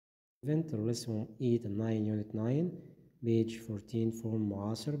event or lesson 8 and 9 unit 9 page 14 from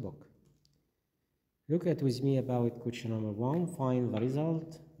معاصر book. Look at with me about question number 1. Find the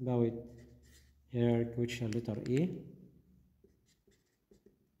result about here question letter A.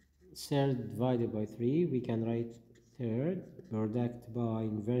 Third divided by 3, we can write third product by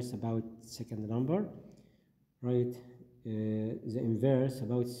inverse about second number. Write the inverse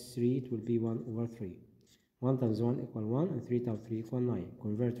about 3, it will be 1 over 3. 1 times 1 equal 1 and 3 times 3 equal 9.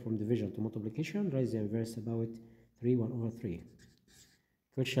 Convert from division to multiplication. Write the inverse about 3, 1 over 3.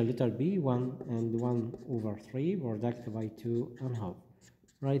 Question letter B, 1 and 1 over 3 product by 2 and half.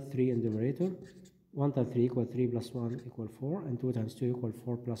 Write 3 in numerator. 1 times 3 equal 3 plus 1 equal 4 and 2 times 2 equal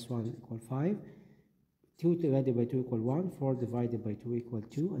 4 plus 1 equal 5. 2 divided by 2 equal 1, 4 divided by 2 equal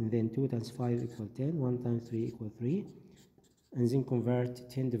 2, and then 2 times 5 equal 10, 1 times 3 equal 3. And then convert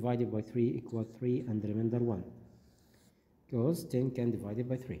 10 divided by 3 equal 3 and remainder 1, because 10 can divide it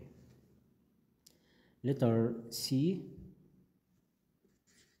by 3. Letter C,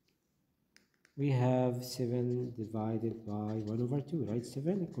 we have 7 divided by 1 over 2, right?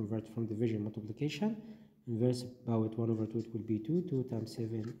 7, convert from division multiplication. Inverse about 1 over 2, it will be 2. 2 times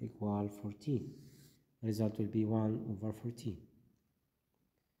 7 equal 14. The result will be 1 over 14.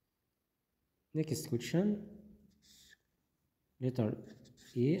 Next question. Letter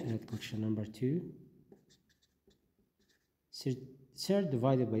A at question number 2. Third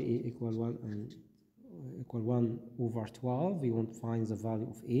divided by A equal 1 and equal 1 over 12. We want to find the value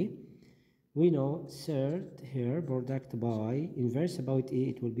of A. We know third here product by inverse about A,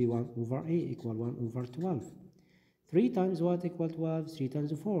 it will be 1 over A equal 1 over 12. 3 times what equal 12? 3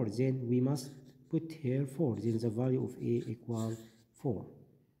 times 4. Then we must put here 4. Then the value of A equal 4.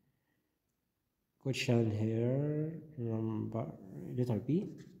 Question here, letter B.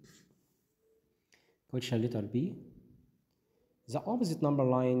 Question letter B. The opposite number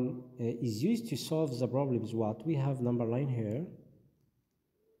line is used to solve the problems. What? We have number line here.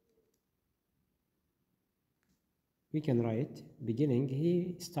 We can write beginning,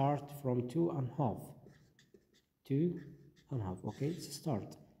 he start from 2 and half. 2 and half, okay, it's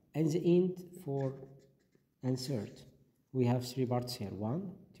start. And the end for insert. We have 3 parts here,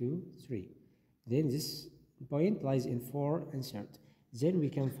 1, 2, 3. Then this point lies in 4 insert. Then we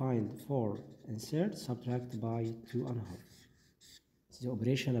can find 4 insert, subtract by 2 and half. It's the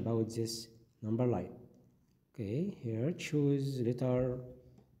operation about this number line. Okay, here choose letter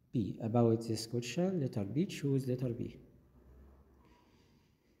B. About this question, letter B, choose letter B.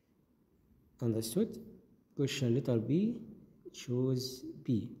 Understood? Question letter B, choose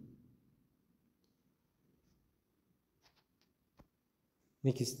B.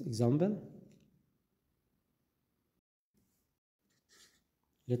 Next example.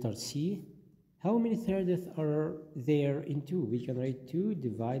 Letter C. How many thirds are there in 2? We can write 2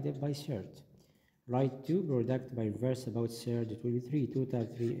 divided by third. Write 2 product by inverse about third, it will be 3. 2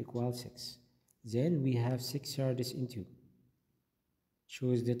 times 3 equals 6. Then we have 6 thirds in 2.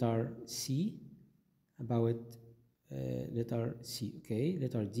 Choose letter C. About letter C. Okay,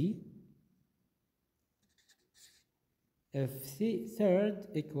 letter D. If the third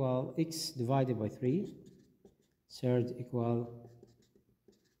equal x divided by 3, third equal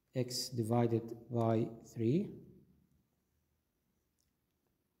x divided by 3,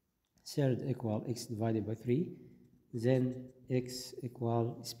 third equal x divided by 3, then x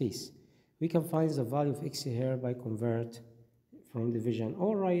equal space. We can find the value of x here by convert from division,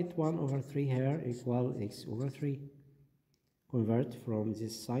 or write 1 over 3 here equal x over 3. Convert from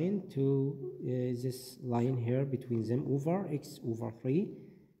this sign to this line here between them over x over 3.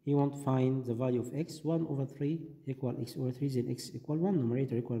 You want to find the value of x. 1 over 3 equal x over 3, then x equal 1.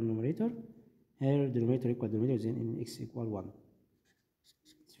 Numerator equal numerator. Here denominator equal denominator, then in x equal 1.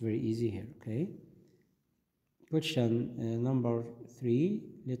 It's very easy here, okay? Question number 3,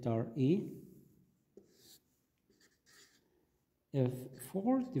 letter E. If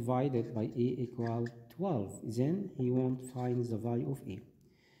 4 divided by A equal 12, then he won't find the value of A.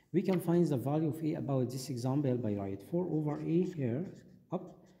 We can find the value of A about this example by write 4 over A here,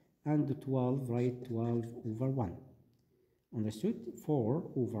 up, and 12, write 12 over 1. Understood? 4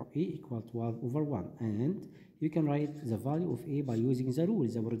 over A equal 12 over 1. And you can write the value of A by using the rule.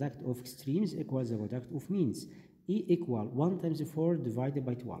 The product of extremes equals the product of means. E equal 1 times 4 divided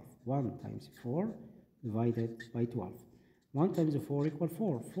by 12. 1 times 4 divided by 12. 1 times 4 equal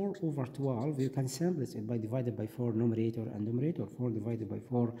 4. 4 over 12, you can simplify it by divided by 4 numerator and numerator. 4 divided by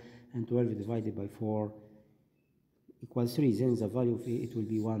 4 and 12 divided by 4 equals 3. Then the value of A, it will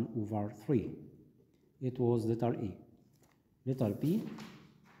be 1 over 3. It was letter A. Letter B.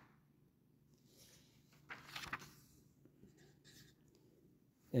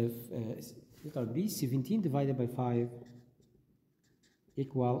 If letter B, 17 divided by 5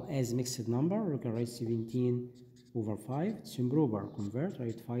 equal as mixed number, we can write 17 over 5. It's improper. Convert,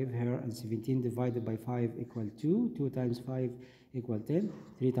 write 5 here, and 17 divided by 5 equal 2. 2 times 5 equal 10.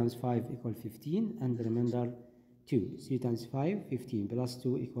 3 times 5 equal 15, and the remainder 2. 3 times 5, 15, plus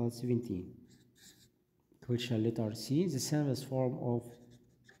 2 equals 17. Question letter C, the simplest form of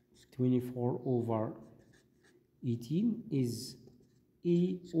 24 over 18 is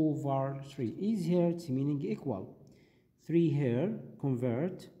A over 3. Is here, it's meaning equal. 3 here,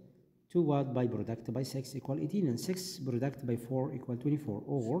 convert to what? By product by 6 equal 18, and 6 product by 4 equal 24.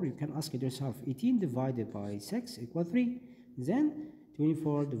 Or you can ask yourself, 18 divided by 6 equal 3. Then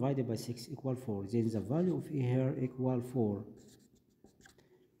 24 divided by 6 equal 4. Then the value of A here equal 4.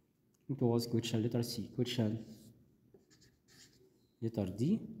 It was question letter C. Question letter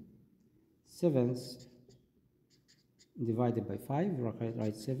D. 7th divided by 5.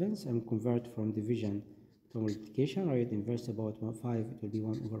 Write 7th and convert from division to multiplication. Write inverse about 5. It will be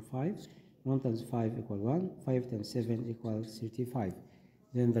 1 over 5. 1 times 5 equal 1. 5 times 7 equals 35.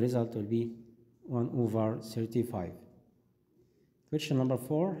 Then the result will be 1 over 35. Question number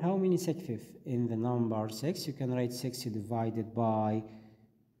 4. How many sixths in the number 6? You can write 6 divided by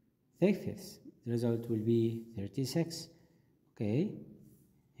 6. The result will be 36. Okay.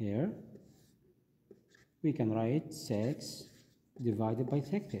 Here we can write 6 divided by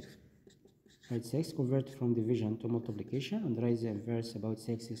 6. Write 6, convert from division to multiplication, and write the inverse about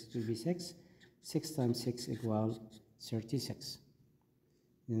 6. It will be 6. 6 times 6 equals 36.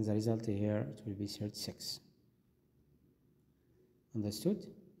 Then the result here, it will be 36. Understood?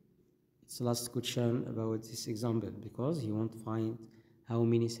 It's the last question about this example, because you want to find how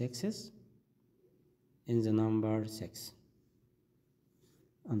many 6's in the number 6.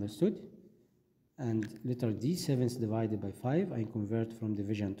 Understood? And letter D, 7th divided by 5, I convert from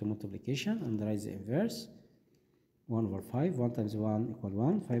division to multiplication and write the inverse. 1 over 5, 1 times 1 equal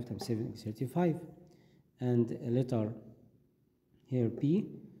 1, 5 times 7 is 35. And letter here P,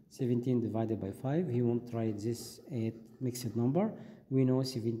 17 divided by 5, he won't write this mixed number. We know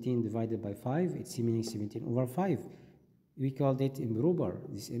 17 divided by 5, it's meaning 17 over 5. We called it improper,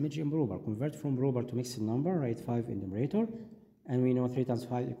 this image improper. Convert from proper to mixed number, write 5 in the numerator. And we know 3 times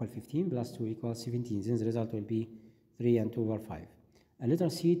 5 equals 15, plus 2 equals 17. Then the result will be 3 and 2 over 5. And letter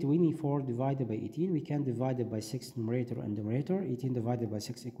C, 24 divided by 18. We can divide it by 6 numerator and denominator. 18 divided by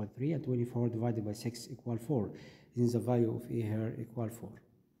 6 equals 3, and 24 divided by 6 equals 4. Then the value of A here equals 4.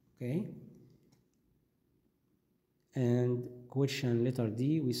 Okay? And question letter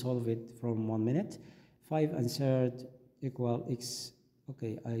D, we solve it from 1 minute. 5 and third equal x.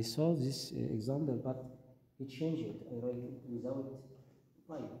 Okay, I solved this example, but we change it. I write it without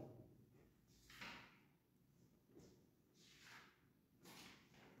 5.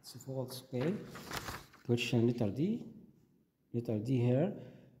 It's false. Okay. Question letter D. Letter D here.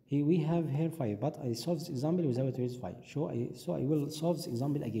 We have here 5, but I solved this example without 5. So I will solve this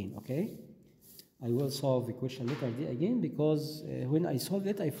example again. Okay. I will solve the question letter D again, because when I solve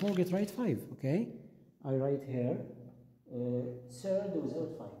it, I forget write 5. Okay. I write here third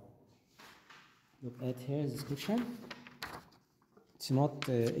without 5. Look at here this question. It's not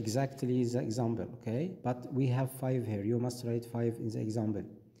exactly the example, okay? But we have 5 here. You must write 5 in the example.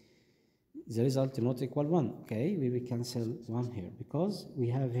 The result not equal 1, okay? We will cancel 1 here because we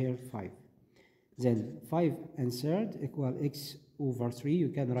have here 5. Then 5 and third equal x over 3. You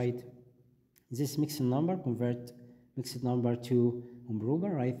can write this mixed number, convert mixed number to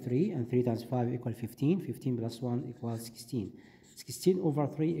improper, write 3, and 3 times 5 equal 15. 15 plus 1 equals 16. 16 over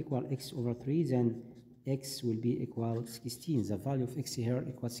 3 equal x over 3, then x will be equal 16. The value of x here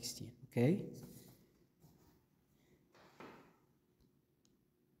equals 16, okay?